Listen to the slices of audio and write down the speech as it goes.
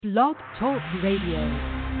Blog Talk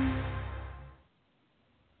Radio.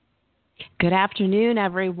 Good afternoon,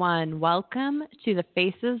 everyone. Welcome to the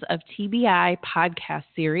Faces of TBI podcast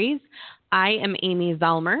series. I am Amy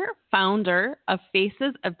Zellmer, founder of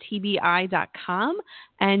facesoftbi.com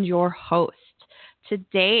and your host.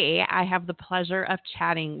 Today, I have the pleasure of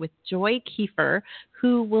chatting with Joy Kieffer,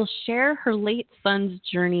 who will share her late son's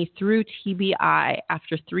journey through TBI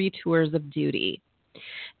after 3 tours of duty.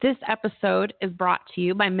 This episode is brought to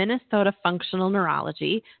you by Minnesota Functional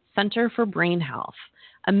Neurology Center for Brain Health,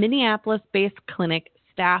 a Minneapolis-based clinic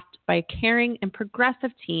staffed by a caring and progressive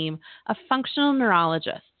team of functional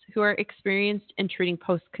neurologists who are experienced in treating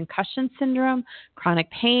post-concussion syndrome, chronic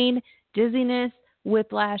pain, dizziness,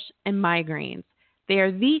 whiplash, and migraines. They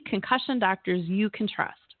are the concussion doctors you can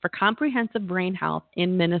trust for comprehensive brain health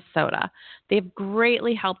in Minnesota. They've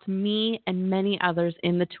greatly helped me and many others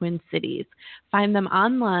in the Twin Cities. Find them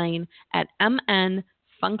online at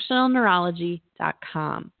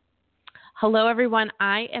mnfunctionalneurology.com. Hello, everyone.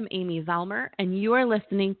 I am Amy Zellmer, and you are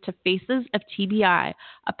listening to Faces of TBI,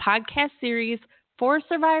 a podcast series for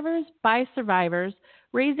survivors by survivors,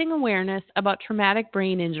 raising awareness about traumatic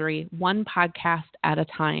brain injury, one podcast at a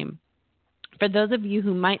time. For those of you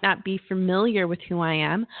who might not be familiar with who I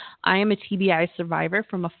am a TBI survivor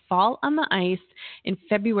from a fall on the ice in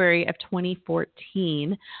February of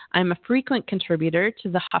 2014. I'm a frequent contributor to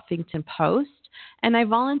the Huffington Post, and I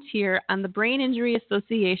volunteer on the Brain Injury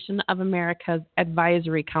Association of America's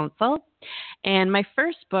Advisory Council. And my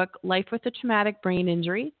first book, Life with a Traumatic Brain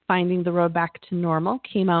Injury, Finding the Road Back to Normal,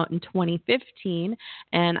 came out in 2015.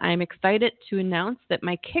 And I'm excited to announce that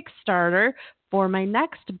my Kickstarter for my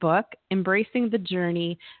next book, Embracing the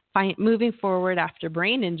Journey, Moving Forward After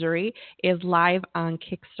Brain Injury, is live on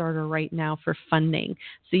Kickstarter right now for funding.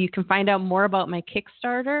 So you can find out more about my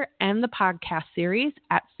Kickstarter and the podcast series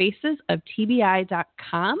at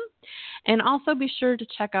facesoftbi.com. And also be sure to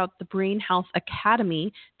check out the Brain Health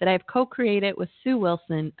Academy that I've co-created with Sue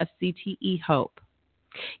Wilson of CTE Hope.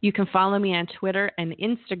 You can follow me on Twitter and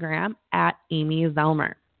Instagram at Amy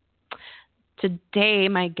Zellmer. Today,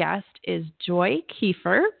 my guest is Joy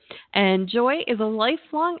Kieffer, and Joy is a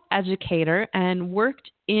lifelong educator and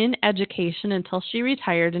worked in education until she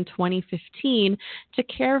retired in 2015 to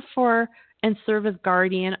care for and serve as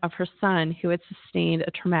guardian of her son who had sustained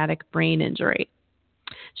a traumatic brain injury.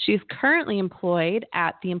 She is currently employed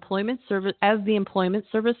at the Employment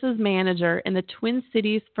Services Manager in the Twin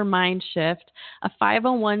Cities for Mindshift, a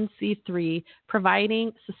 501c3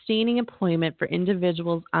 providing sustaining employment for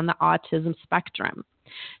individuals on the autism spectrum.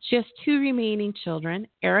 She has 2 remaining children,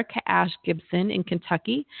 Erica Ash Gibson in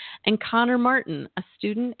Kentucky and Connor Martin, a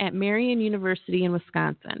student at Marian University in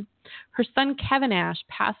Wisconsin. Her son Kevin Ash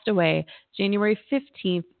passed away January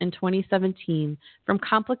 15th in 2017 from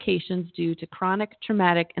complications due to chronic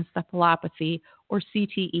traumatic encephalopathy, or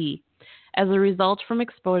CTE, as a result from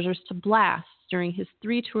exposures to blasts during his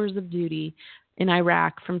 3 tours of duty in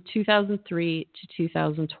Iraq from 2003 to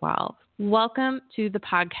 2012. Welcome to the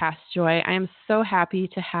podcast, Joy. I am so happy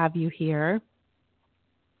to have you here.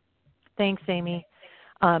 Thanks, Amy.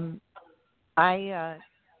 This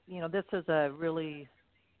is a really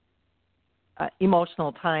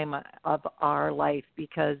emotional time of our life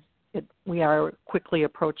because we are quickly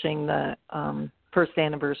approaching the first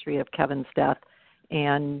anniversary of Kevin's death,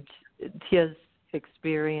 and his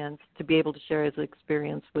experience, to be able to share his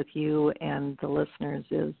experience with you and the listeners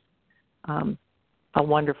is a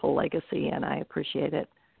wonderful legacy, and I appreciate it.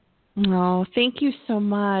 Oh, thank you so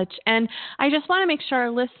much. And I just want to make sure our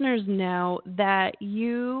listeners know that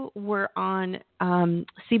you were on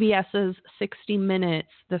CBS's 60 Minutes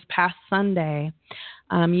this past Sunday.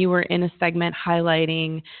 You were in a segment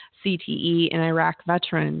highlighting CTE and Iraq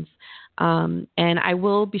veterans. And I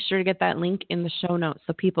will be sure to get that link in the show notes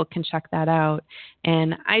so people can check that out.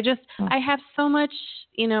 And I have so much,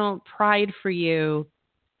 pride for you.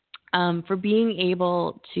 For being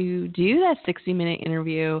able to do that 60-minute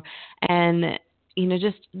interview and,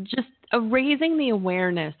 just raising the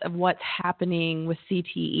awareness of what's happening with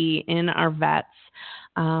CTE in our vets.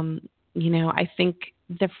 I think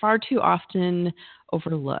they're far too often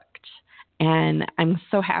overlooked. And I'm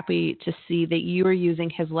so happy to see that you are using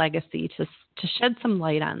his legacy to shed some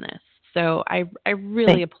light on this. So I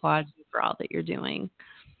really applaud you for all that you're doing.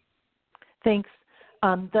 Thanks.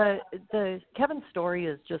 The Kevin story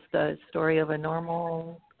is just a story of a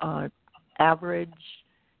normal, average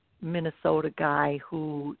Minnesota guy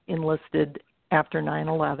who enlisted after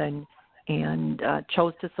 9/11 and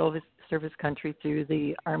chose to serve his country through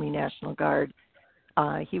the Army National Guard.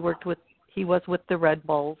 He was with the Red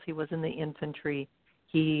Bulls. He was in the infantry.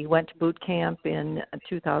 He went to boot camp in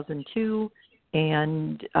 2002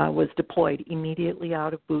 and was deployed immediately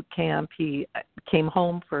out of boot camp. He came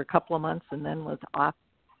home for a couple of months and then was off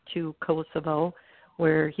to Kosovo,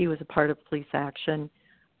 where he was a part of police action.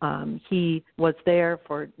 He was there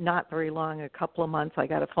for not very long, a couple of months. I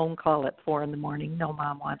got a phone call at 4 a.m. No,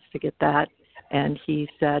 Mom wants to get that. And he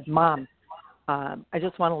said, Mom, I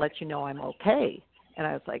just want to let you know I'm okay. And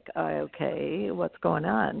I was like, okay, what's going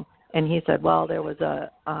on? And he said, well, there was a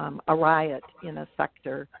riot in a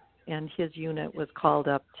sector, and his unit was called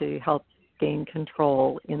up to help gain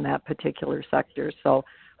control in that particular sector. So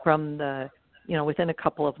from within a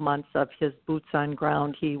couple of months of his boots on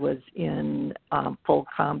ground, he was in full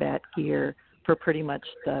combat gear for pretty much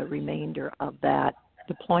the remainder of that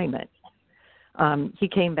deployment. He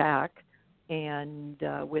came back, and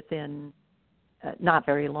within not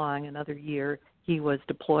very long, another year, he was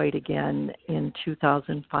deployed again in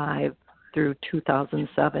 2005 through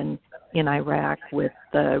 2007 in Iraq with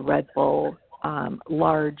the Red Bull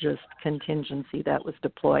largest contingency that was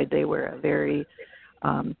deployed. They were a very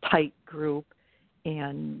tight group,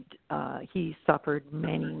 and he suffered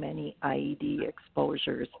many, many IED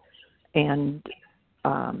exposures. And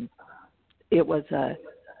it was a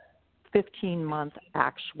 15-month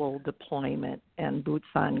actual deployment, and boots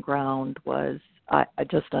on ground was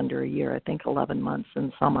just under a year, I think 11 months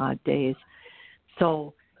and some odd days.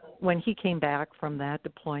 So when he came back from that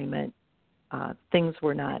deployment, things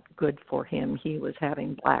were not good for him. He was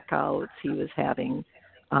having blackouts. He was having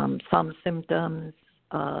some symptoms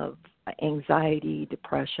of anxiety,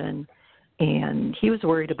 depression, and he was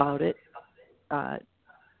worried about it.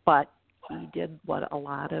 But he did what a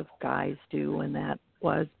lot of guys do, and that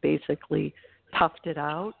was basically toughed it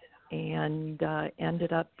out and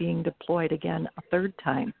ended up being deployed again a third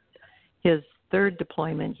time. His third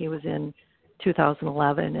deployment, he was in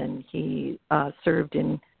 2011, and he served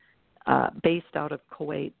in based out of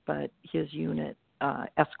Kuwait, but his unit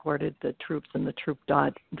escorted the troops in the troop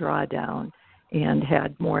drawdown and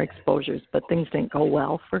had more exposures, but things didn't go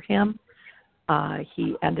well for him.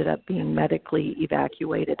 He ended up being medically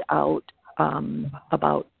evacuated out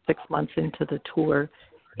about 6 months into the tour,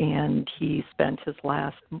 and he spent his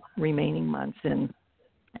last remaining months in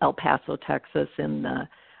El Paso, Texas, in the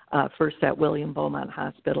first at William Beaumont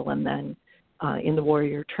Hospital and then in the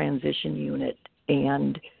Warrior Transition Unit,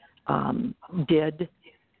 and did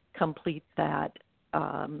complete that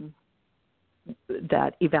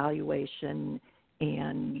evaluation,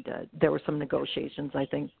 and there were some negotiations, I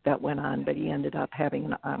think, that went on, but he ended up having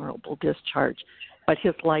an honorable discharge. But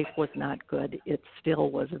his life was not good. It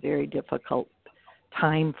still was a very difficult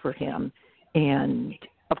time for him. And,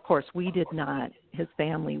 of course, his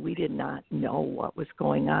family, we did not know what was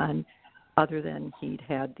going on other than he'd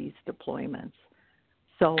had these deployments.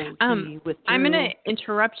 So he withdrew. I'm going to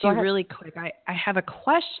interrupt you really quick. I have a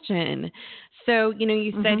question. So,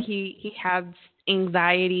 you said he had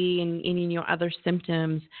anxiety and other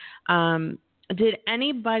symptoms. Did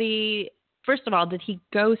anybody, first of all, did he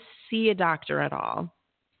go see a doctor at all?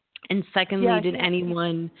 And secondly, did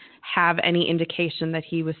anyone have any indication that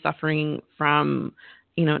he was suffering from,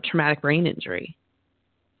 traumatic brain injury?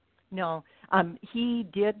 No. He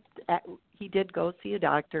did go see a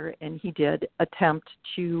doctor, and he did attempt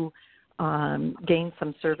to gain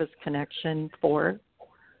some service connection for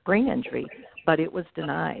brain injury, but it was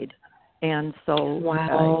denied. And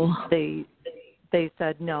so they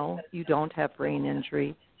said, no, you don't have brain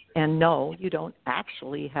injury, and no, you don't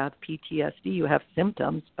actually have PTSD. You have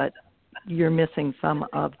symptoms, but you're missing some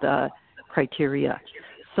of the criteria.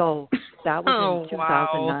 So that was in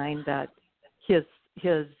 2009 that his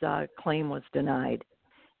claim was denied.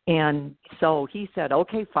 And so he said,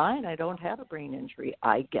 okay, fine, I don't have a brain injury,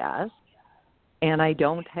 I guess, and I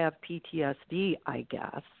don't have PTSD, I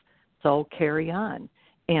guess, so carry on.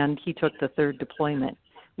 And he took the third deployment.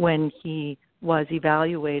 When he was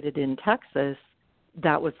evaluated in Texas,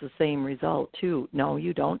 that was the same result, too. No,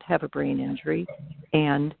 you don't have a brain injury,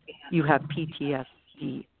 and you have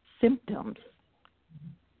PTSD symptoms,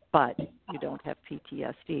 but you don't have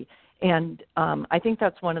PTSD. And I think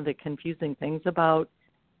that's one of the confusing things about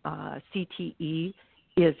CTE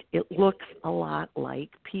is it looks a lot like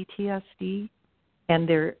PTSD, and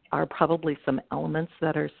there are probably some elements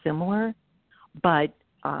that are similar, but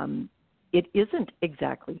it isn't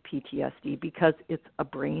exactly PTSD because it's a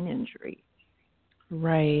brain injury.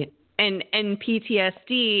 Right. And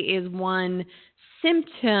PTSD is one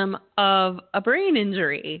symptom of a brain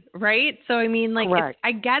injury, right? So, I mean,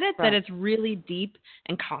 I get it that it's really deep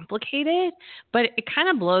and complicated, but it kind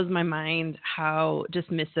of blows my mind how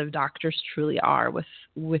dismissive doctors truly are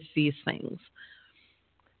with these things.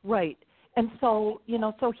 Right. And so,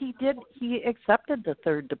 he accepted the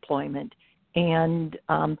third deployment, and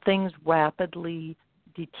things rapidly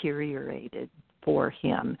deteriorated for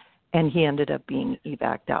him, and he ended up being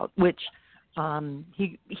evac'd out, which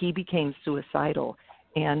he became suicidal.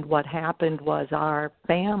 And what happened was our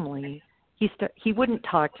family, he wouldn't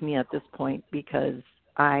talk to me at this point because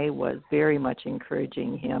I was very much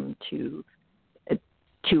encouraging him to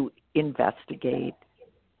investigate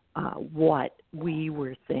what we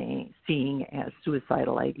were seeing as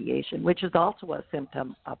suicidal ideation, which is also a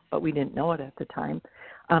symptom of, but we didn't know it at the time.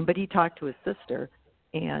 But he talked to his sister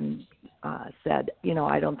and said,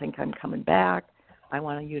 I don't think I'm coming back. I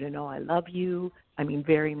want you to know I love you. I mean,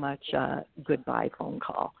 very much a goodbye phone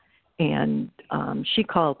call. And she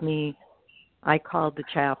called me. I called the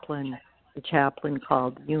chaplain. The chaplain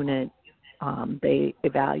called the unit. They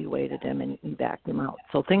evaluated him and evac'd him out.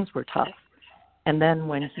 So things were tough. And then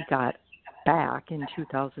when he got back in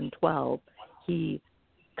 2012, he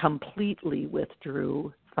completely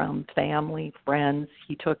withdrew from family, friends.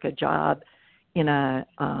 He took a job in a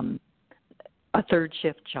third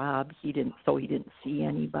shift job. He didn't see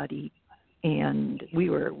anybody, and we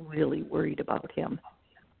were really worried about him.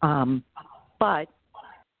 But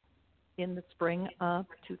in the spring of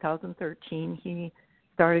 2013, he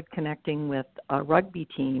started connecting with a rugby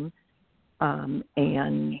team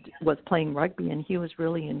and was playing rugby, and he was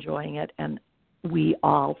really enjoying it. And we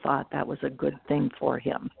all thought that was a good thing for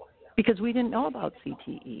him because we didn't know about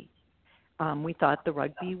CTE. We thought the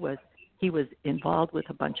rugby he was involved with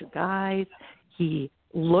a bunch of guys. He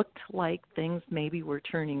looked like things maybe were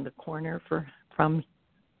turning the corner from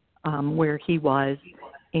where he was.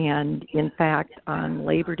 And in fact, on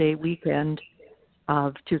Labor Day weekend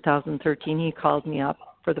of 2013, he called me up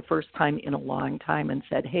for the first time in a long time and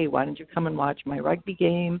said, hey, why don't you come and watch my rugby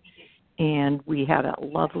game? And we had a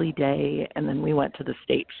lovely day. And then we went to the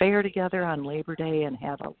state fair together on Labor Day and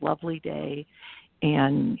had a lovely day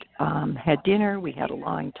and had dinner. We had a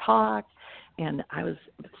long talk. And I was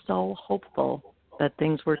so hopeful that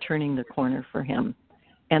things were turning the corner for him.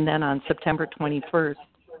 And then on September 21st,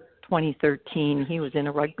 2013, he was in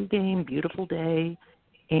a rugby game, beautiful day,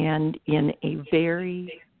 and in a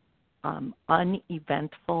very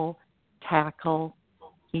uneventful tackle,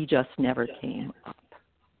 he just never came up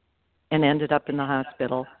and ended up in the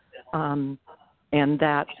hospital. And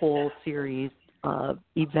that whole series of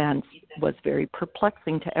events was very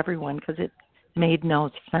perplexing to everyone because it made no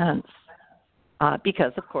sense.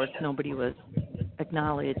 Because, of course, nobody was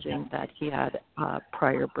acknowledging that he had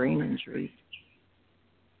prior brain injuries.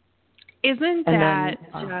 Isn't that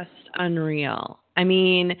just unreal? I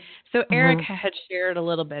mean, so Erica had shared a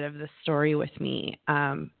little bit of this story with me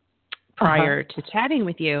prior to chatting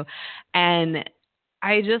with you, and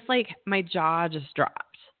I just my jaw just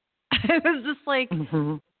dropped. I was just like,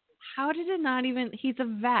 how did it not even, he's a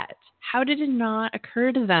vet. How did it not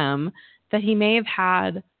occur to them that he may have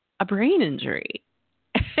had a brain injury?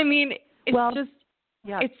 I mean, it's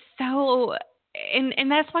it's so,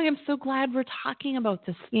 and that's why I'm so glad we're talking about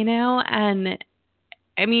this, and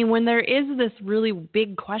I mean, when there is this really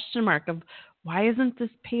big question mark of why isn't this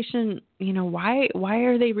patient, why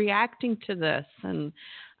are they reacting to this? And,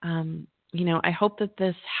 I hope that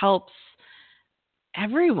this helps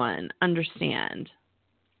everyone understand.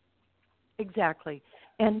 Exactly.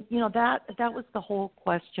 And, that was the whole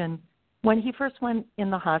question. When he first went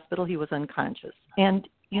in the hospital, he was unconscious. And,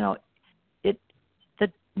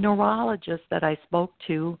 the neurologist that I spoke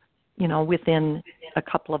to, within a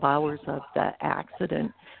couple of hours of the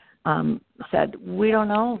accident, said, we don't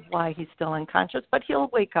know why he's still unconscious, but he'll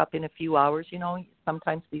wake up in a few hours.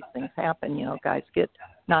 Sometimes these things happen. Guys get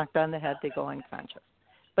knocked on the head, they go unconscious.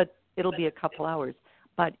 But it'll be a couple hours.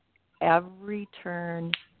 But every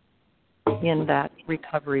turn in that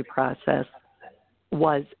recovery process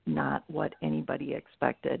was not what anybody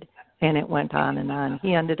expected. And it went on and on.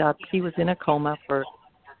 He was in a coma for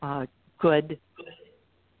a good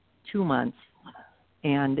 2 months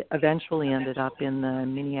and eventually ended up in the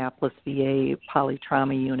Minneapolis VA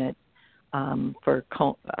polytrauma unit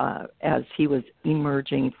as he was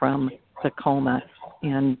emerging from the coma.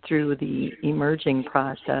 And through the emerging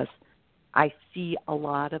process, I see a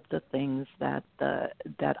lot of the things that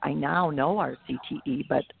I now know are CTE,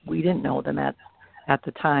 but we didn't know them at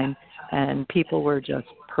the time, and people were just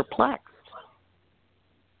perplexed.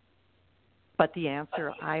 But the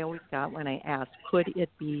answer I always got when I asked, could it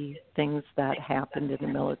be things that happened in the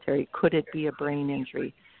military? Could it be a brain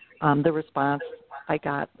injury? The response I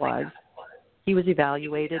got was, he was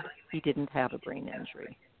evaluated. He didn't have a brain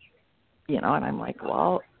injury. And I'm like,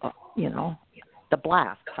 well, the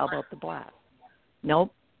blast. How about the blast?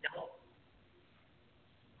 Nope.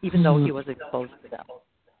 Even though he was exposed to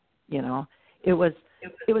them. It was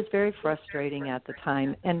it was very frustrating at the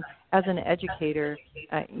time. And as an educator,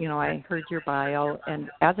 I heard your bio, and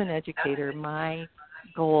as an educator, my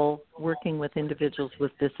goal working with individuals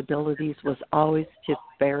with disabilities was always to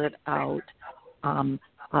ferret out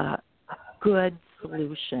a good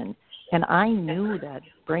solution. And I knew that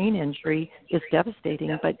brain injury is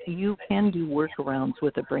devastating, but you can do workarounds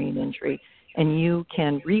with a brain injury, and you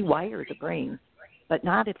can rewire the brain, but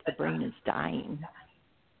not if the brain is dying.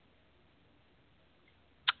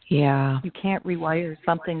 Yeah. You can't rewire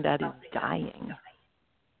something that is dying.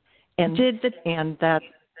 And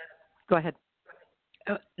go ahead.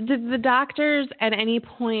 Did the doctors at any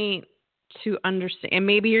point to understand, and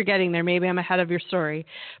maybe you're getting there, maybe I'm ahead of your story,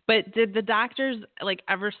 but did the doctors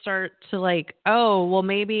ever start to oh, well,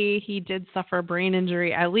 maybe he did suffer a brain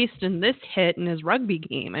injury, at least in this hit in his rugby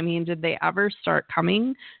game? I mean, did they ever start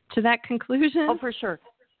coming to that conclusion? Oh, for sure.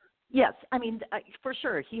 Yes, I mean, for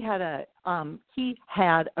sure. He had a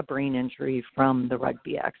brain injury from the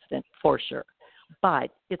rugby accident, for sure.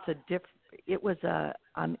 But it was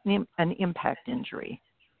an impact injury.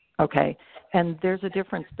 Okay, and there's a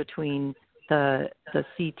difference between the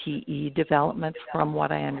CTE development, from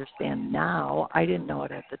what I understand now. I didn't know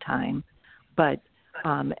it at the time, but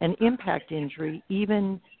an impact injury,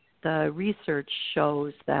 even the research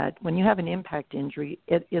shows that when you have an impact injury,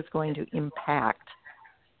 it is going to impact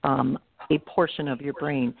a portion of your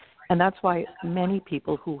brain. And that's why many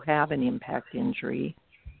people who have an impact injury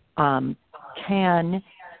can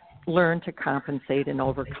learn to compensate and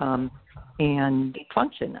overcome and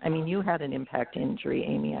function. I mean, you had an impact injury,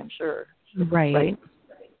 Amy, I'm sure. Right?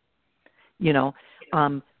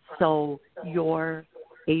 So you're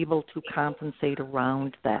able to compensate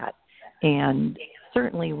around that. And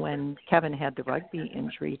certainly when Kevin had the rugby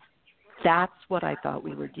injury, that's what I thought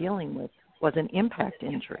we were dealing with, was an impact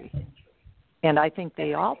injury. And I think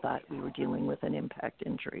they all thought we were dealing with an impact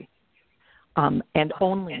injury, and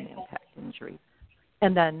only an impact injury.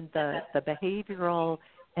 And then the behavioral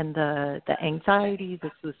and the anxiety, the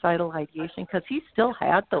suicidal ideation, because he still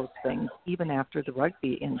had those things even after the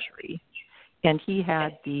rugby injury. And he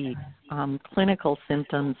had the clinical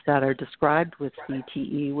symptoms that are described with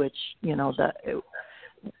CTE, which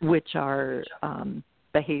are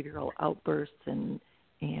behavioral outbursts and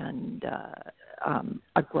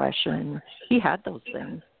aggression. He had those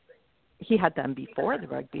things. He had them before the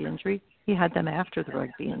rugby injury. He had them after the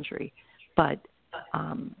rugby injury. But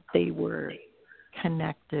they were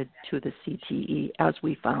connected to the CTE, as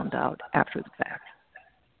we found out after the fact.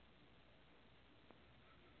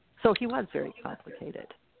 So he was very complicated.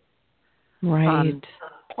 Right.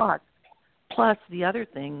 Plus, the other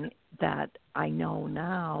thing that I know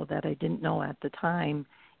now that I didn't know at the time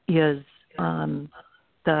is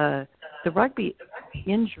the rugby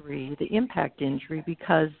injury, the impact injury,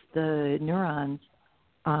 because the neurons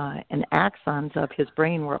and axons of his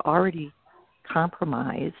brain were already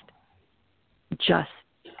compromised, just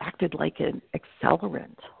acted like an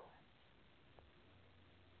accelerant.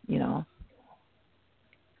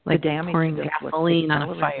 Like the damage pouring gasoline on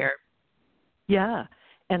a fire. Yeah.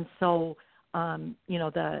 And so,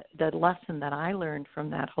 the lesson that I learned from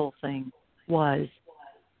that whole thing was,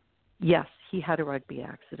 yes, he had a rugby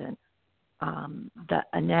accident. The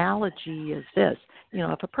analogy is this: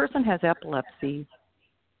 if a person has epilepsy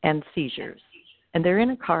and seizures and they're in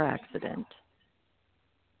a car accident,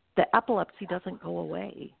 the epilepsy doesn't go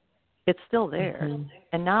away. It's still there. Mm-hmm.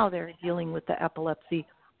 And now they're dealing with the epilepsy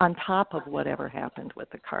on top of whatever happened with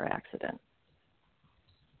the car accident.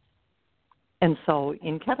 And so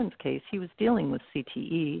in Kevin's case, he was dealing with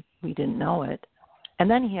CTE. We didn't know it. And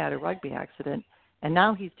then he had a rugby accident, and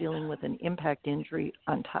now he's dealing with an impact injury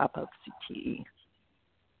on top of CTE.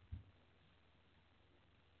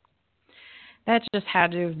 That just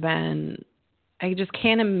had to have been, I just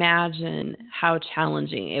can't imagine how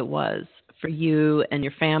challenging it was for you and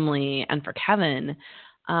your family and for Kevin,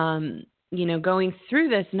 going through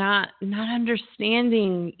this, not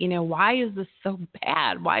understanding, why is this so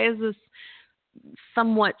bad? Why is this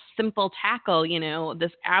somewhat simple tackle,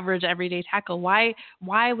 this average everyday tackle? Why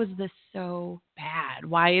was this so bad?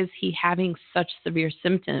 Why is he having such severe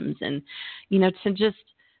symptoms? And, to just,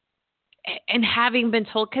 and having been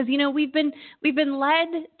told, because, we've been led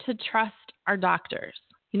to trust our doctors.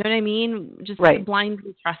 You know what I mean? Just right. To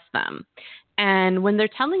blindly trust them. And when they're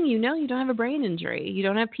telling you, no, you don't have a brain injury, you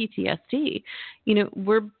don't have PTSD,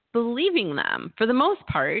 we're believing them for the most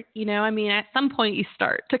part. At some point you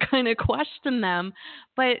start to kind of question them,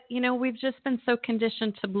 but, we've just been so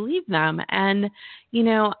conditioned to believe them. And,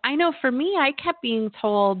 I know for me, I kept being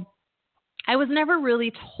told, I was never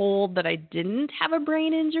really told that I didn't have a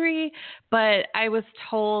brain injury, but I was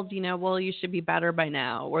told, well, you should be better by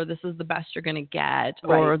now, or this is the best you're going to get,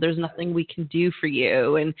 Right. or there's nothing we can do for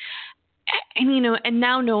you. And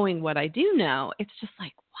now knowing what I do know, it's just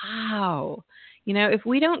like, wow, if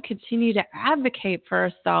we don't continue to advocate for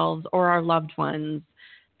ourselves or our loved ones,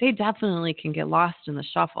 they definitely can get lost in the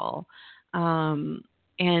shuffle.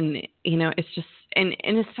 It's just, and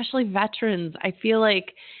especially veterans, I feel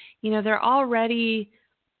like, they're already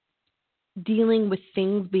dealing with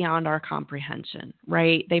things beyond our comprehension,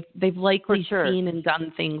 right? They've likely seen and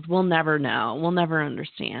done things we'll never know, we'll never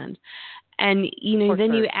understand. And,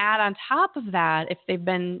 then you add on top of that, if they've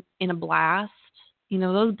been in a blast,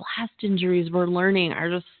 those blast injuries we're learning are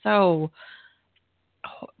just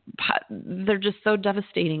they're just so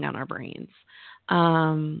devastating on our brains.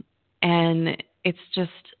 And it's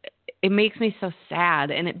just, it makes me so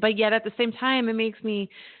sad. But yet at the same time, it makes me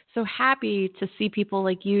so happy to see people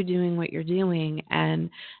like you doing what you're doing and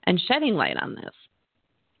shedding light on this.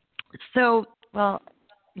 So, well,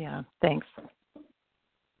 yeah, thanks.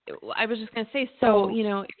 I was just going to say, so,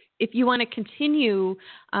 if you want to continue,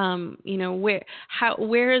 where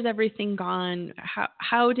has everything gone?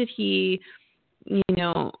 How did he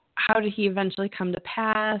eventually come to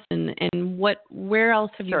pass, and where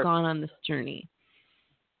else have you gone on this journey?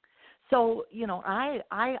 So,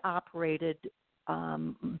 I operated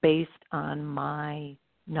based on my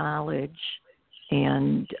knowledge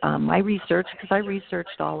and my research, because I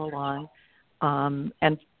researched all along,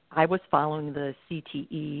 and I was following the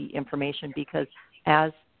CTE information because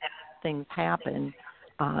as things happen,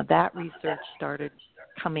 that research started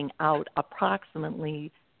coming out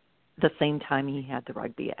approximately the same time he had the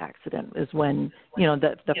rugby accident. Is when,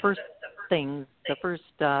 the first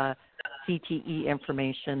CTE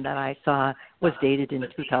information that I saw was dated in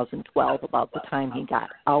 2012, about the time he got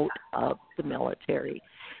out of the military.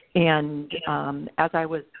 And as I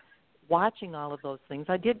was watching all of those things,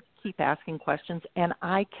 I did keep asking questions, and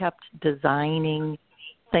I kept designing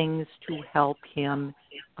things to help him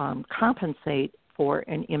compensate for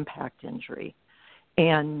an impact injury.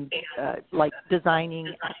 And like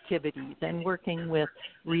designing activities and working with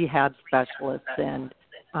rehab specialists and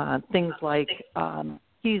things like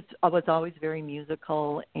I was always very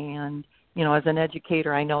musical, and as an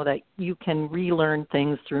educator, I know that you can relearn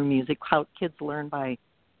things through music. How kids learn by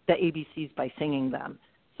the ABCs by singing them.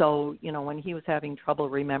 So when he was having trouble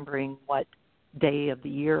remembering what day of the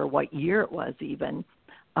year or what year it was, even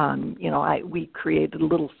we created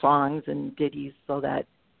little songs and ditties so that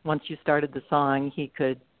once you started the song, he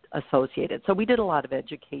could associate it. So we did a lot of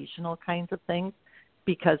educational kinds of things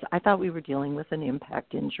because I thought we were dealing with an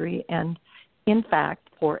impact injury. And in fact,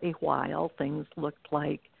 for a while, things looked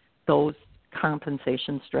like those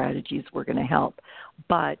compensation strategies were going to help.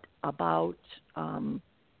 But about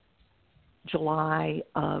July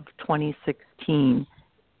of 2016,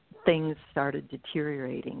 things started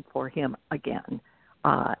deteriorating for him again.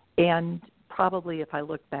 And probably if I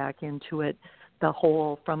look back into it, the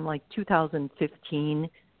whole from like 2015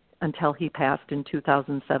 until he passed in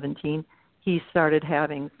 2017, he started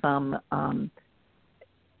having some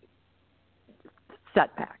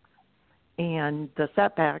setbacks. And the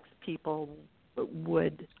setbacks, people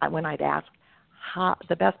would, when I'd ask how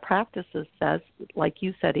the best practices says, like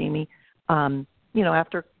you said, Amy,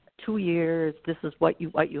 after 2 years, this is what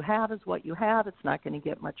you have is what you have. It's not going to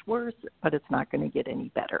get much worse, but it's not going to get any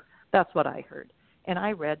better. That's what I heard. And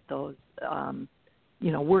I read those,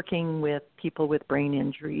 working with people with brain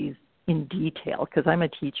injuries in detail because I'm a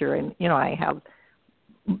teacher and, I have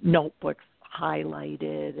notebooks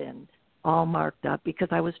highlighted and all marked up because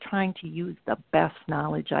I was trying to use the best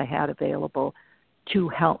knowledge I had available to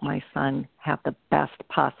help my son have the best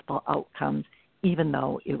possible outcomes, even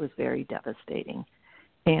though it was very devastating.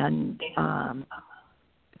 And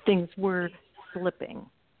things were slipping.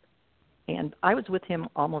 And I was with him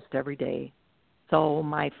almost every day. So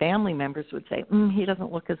my family members would say, he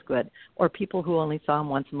doesn't look as good. Or people who only saw him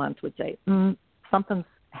once a month would say, something's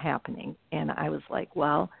happening. And I was like,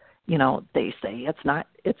 well, they say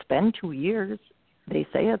it's been 2 years. They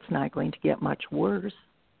say it's not going to get much worse.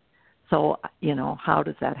 So, how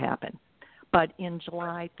does that happen? But in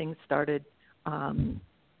July, things started,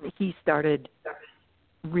 he started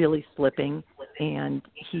really slipping, and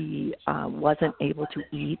he wasn't able to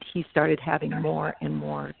eat. He started having more and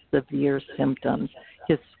more severe symptoms.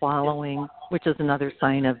 His swallowing, which is another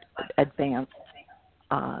sign of advanced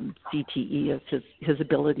CTE, is his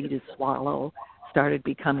ability to swallow started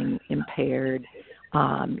becoming impaired.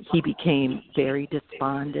 He became very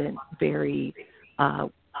despondent, very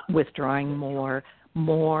withdrawing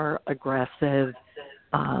more aggressive.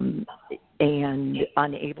 and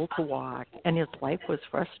unable to walk, and his life was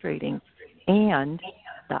frustrating. And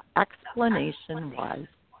the explanation was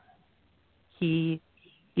he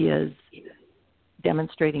is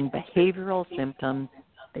demonstrating behavioral symptoms.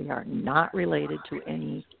 They are not related to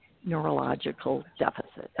any neurological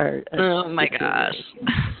deficit or oh my gosh.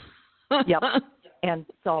 Yep. And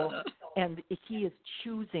he is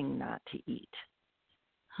choosing not to eat.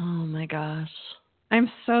 Oh my gosh.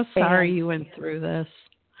 I'm so sorry you went through this.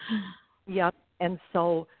 Yep. And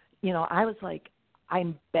so, I was like, I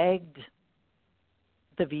begged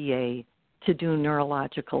the VA to do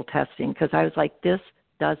neurological testing because I was like, this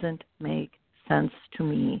doesn't make sense to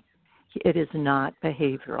me. It is not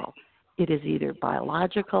behavioral. It is either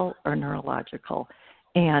biological or neurological.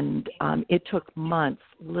 And it took months,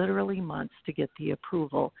 literally months, to get the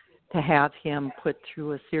approval to have him put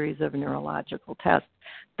through a series of neurological tests.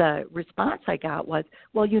 The response I got was,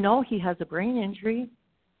 well, he has a brain injury.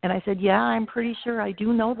 And I said, yeah, I'm pretty sure I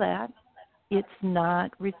do know that. It's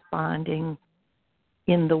not responding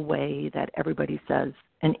in the way that everybody says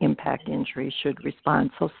an impact injury should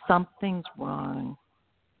respond. So something's wrong.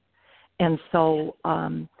 And so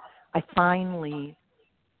I finally,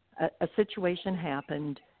 a situation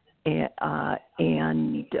happened,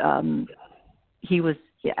 and he was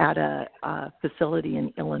at a facility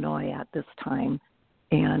in Illinois at this time,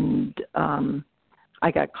 and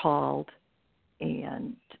I got called,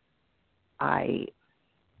 and I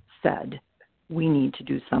said, we need to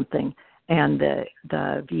do something. And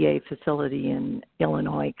the VA facility in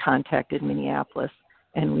Illinois contacted Minneapolis,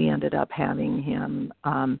 and we ended up having him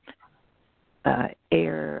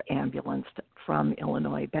air ambulanced from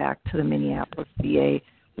Illinois back to the Minneapolis VA,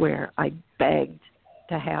 where I begged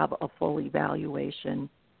to have a full evaluation,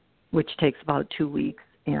 which takes about 2 weeks.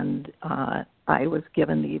 And I was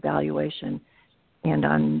given the evaluation. And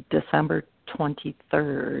on December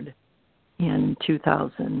 23rd in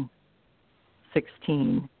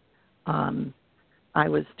 2016, I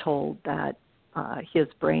was told that his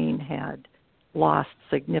brain had lost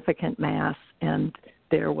significant mass and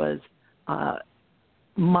there was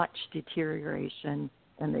much deterioration,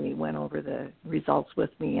 and they went over the results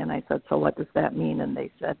with me, and I said, so what does that mean? And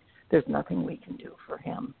they said, there's nothing we can do for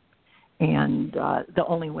him. And the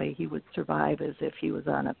only way he would survive is if he was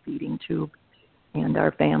on a feeding tube. And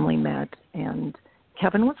our family met, and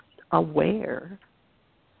Kevin was aware.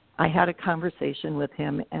 I had a conversation with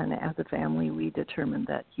him, and as a family, we determined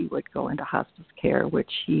that he would go into hospice care,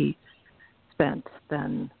 which he spent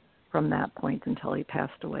then from that point until he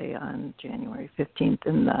passed away on January 15th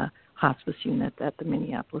in the hospice unit at the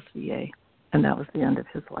Minneapolis VA. And that was the end of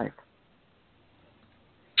his life.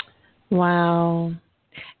 Wow.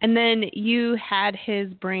 And then you had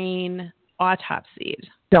his brain autopsied,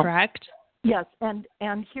 correct? Yes, and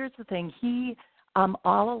here's the thing. He,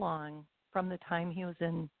 all along, from the time he was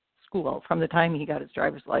in school, from the time he got his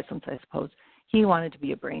driver's license, I suppose, he wanted to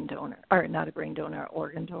be a brain donor, or not a brain donor,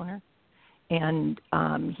 organ donor. And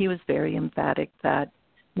he was very emphatic that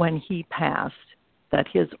when he passed, that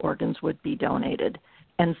his organs would be donated.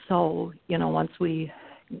 And so, once we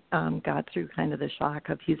got through kind of the shock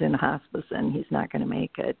of he's in hospice and he's not going to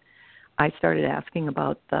make it, I started asking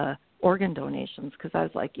about the organ donations because I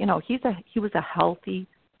was like, he was a healthy,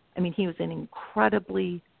 he was in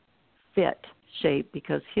incredibly fit shape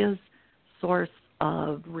because his source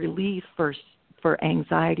of relief for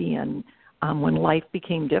anxiety and when life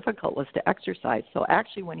became difficult was to exercise. So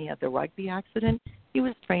actually when he had the rugby accident, he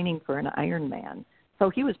was training for an Ironman. So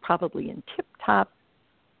he was probably in tip-top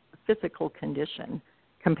physical condition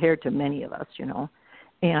compared to many of us,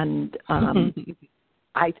 And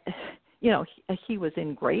he was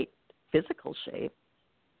in great physical shape.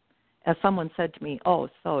 As someone said to me, oh,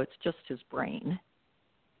 so it's just his brain.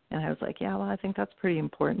 And I was like, yeah, well, I think that's pretty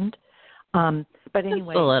important. But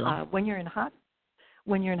anyway, when you're in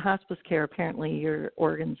hospice care, apparently your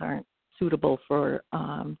organs aren't suitable for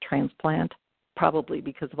transplant, probably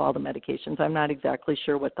because of all the medications. I'm not exactly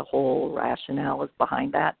sure what the whole rationale is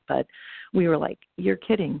behind that, but we were like, you're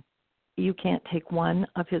kidding. You can't take one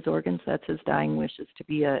of his organs. That's his dying wishes to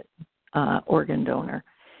be a organ donor.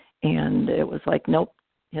 And it was like, nope,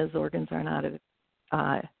 his organs are not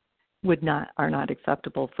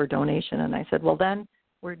acceptable for donation. And I said, well, then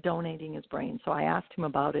we're donating his brain. So I asked him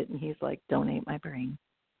about it, and he's like, donate my brain.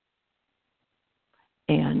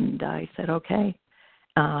 And I said, okay.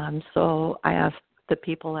 So I asked the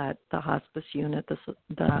people at the hospice unit, the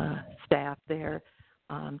staff there,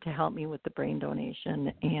 to help me with the brain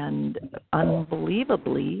donation. And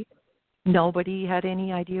unbelievably, nobody had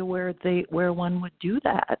any idea where one would do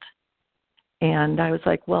that. And I was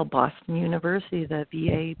like, well, Boston University, the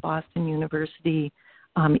VA Boston University,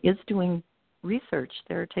 is doing research.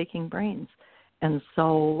 They're taking brains. And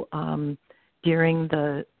so during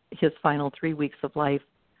his final 3 weeks of life,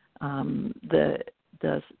 the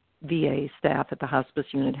VA staff at the hospice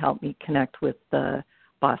unit helped me connect with the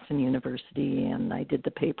Boston University, and I did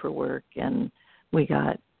the paperwork, and we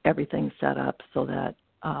got everything set up so that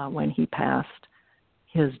when he passed,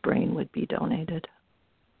 his brain would be donated.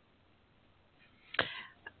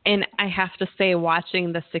 And I have to say,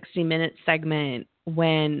 watching the 60-minute segment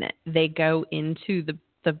when they go into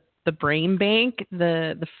the brain bank,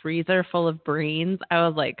 the freezer full of brains, I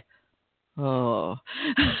was like, oh.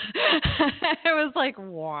 I was like,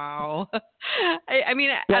 wow. I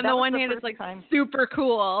mean, on the one hand, it's like super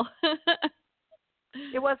cool.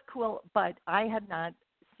 It was cool, but I had not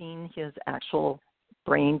seen his actual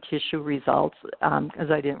brain tissue results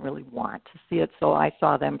because I didn't really want to see it. So I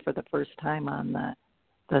saw them for the first time on the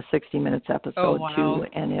 60 Minutes episode too,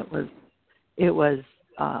 and it was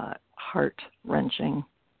heart-wrenching.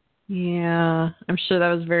 Yeah, I'm sure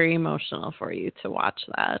that was very emotional for you to watch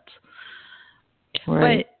that.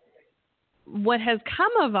 Right. But what has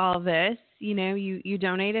come of all this, you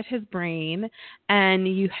donated his brain, and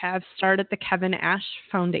you have started the Kevin Ash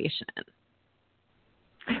Foundation.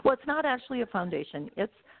 Well, it's not actually a foundation.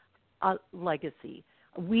 It's a legacy.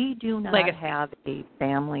 We do not have a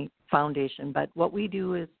family foundation, but what we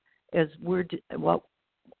do is what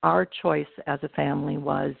our choice as a family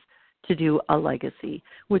was to do a legacy,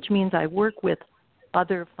 which means I work with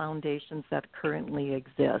other foundations that currently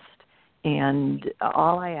exist, and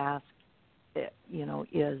all I ask,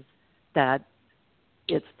 is that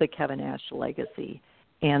it's the Kevin Ash legacy.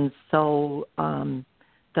 And so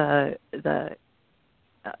the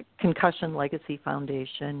Concussion Legacy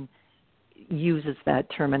Foundation uses that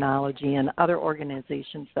terminology, and other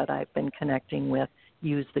organizations that I've been connecting with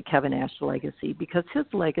use the Kevin Ash legacy because his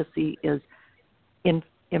legacy is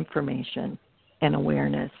information and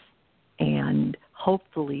awareness, and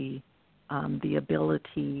hopefully the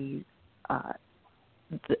ability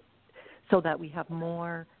so that we have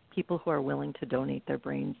more people who are willing to donate their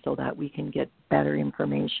brains so that we can get better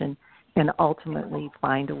information and ultimately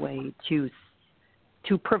find a way to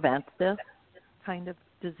prevent this kind of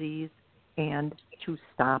disease and to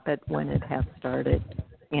stop it when it has started,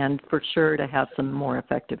 and for sure to have some more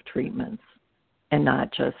effective treatments and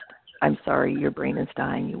not just, I'm sorry, your brain is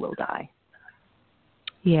dying, you will die.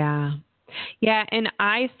 Yeah. Yeah, and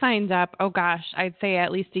I signed up, I'd say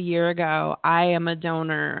at least a year ago. I am a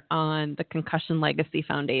donor on the Concussion Legacy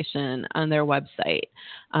Foundation on their website.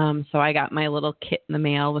 So I got my little kit in the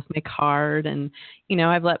mail with my card, and,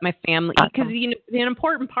 I've let my family, because, the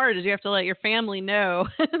important part is you have to let your family know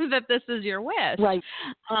that this is your wish. Right.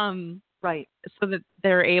 Right. So that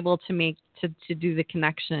they're able to to do the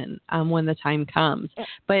connection when the time comes.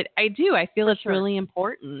 But I feel it's really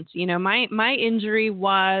important. My injury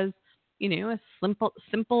was, a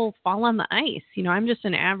simple fall on the ice. I'm just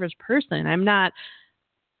an average person. I'm not,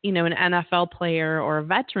 an NFL player or a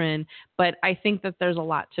veteran, but I think that there's a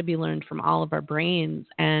lot to be learned from all of our brains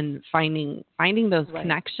and finding those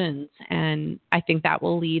connections. And I think that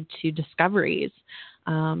will lead to discoveries.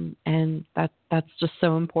 And that's just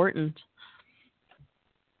so important.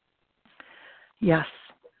 Yes.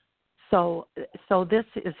 So this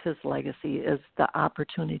is his legacy, is the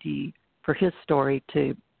opportunity for his story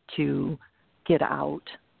to get out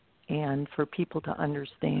and for people to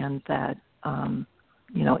understand that,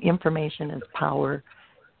 information is power.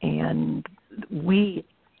 And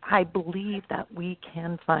I believe that we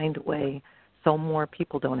can find a way so more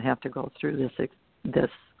people don't have to go through this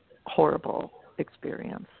horrible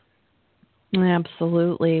experience.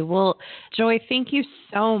 Absolutely. Well, Joy, thank you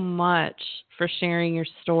so much for sharing your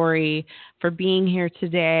story, for being here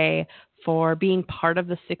today, for being part of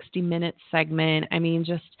the 60-minute segment. I mean,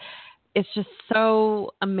 it's just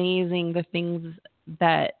so amazing the things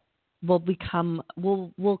that will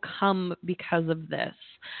come because of this.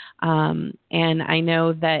 And I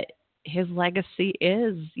know that his legacy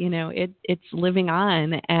is, it's living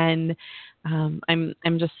on, and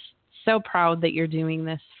I'm just so proud that you're doing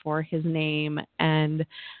this for his name, and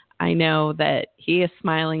I know that he is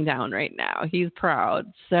smiling down right now. He's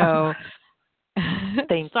proud. So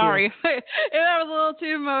thank sorry you. if that was a little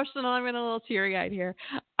too emotional. I'm getting a little teary-eyed here.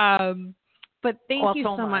 But thank you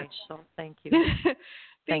so much. So thank you.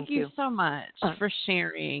 Thank you so much for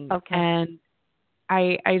sharing. Okay. And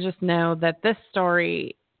I just know that this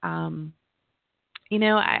story, everyone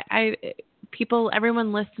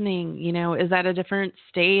listening, is at a different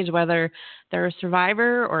stage, whether they're a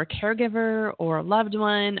survivor or a caregiver or a loved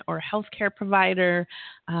one or a healthcare provider.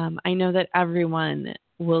 I know that everyone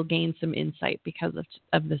will gain some insight because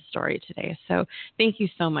of this story today. So thank you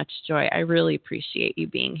so much, Joy. I really appreciate you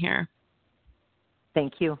being here.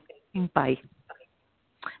 Thank you. Bye.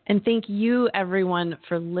 And thank you, everyone,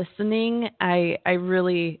 for listening.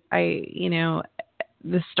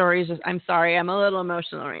 The story is just, I'm sorry, I'm a little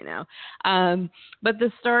emotional right now. But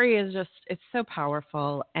the story is just, it's so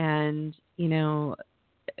powerful. And,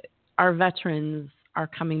 our veterans are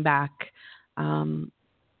coming back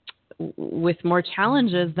with more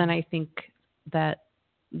challenges than I think that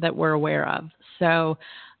we're aware of. So,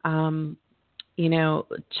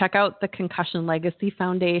 check out the Concussion Legacy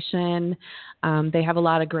Foundation. They have a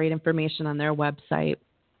lot of great information on their website.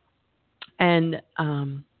 And,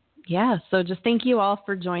 so just thank you all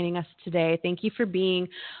for joining us today. Thank you for being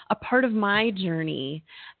a part of my journey.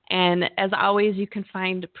 And as always, you can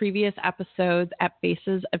find previous episodes at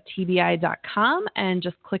facesoftbi.com and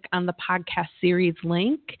just click on the podcast series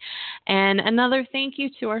link. And another thank you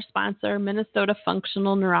to our sponsor, Minnesota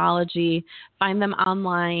Functional Neurology. Find them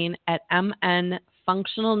online at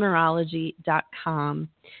mnfunctionalneurology.com.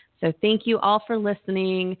 So thank you all for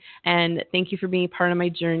listening, and thank you for being part of my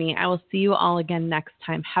journey. I will see you all again next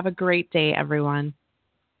time. Have a great day, everyone.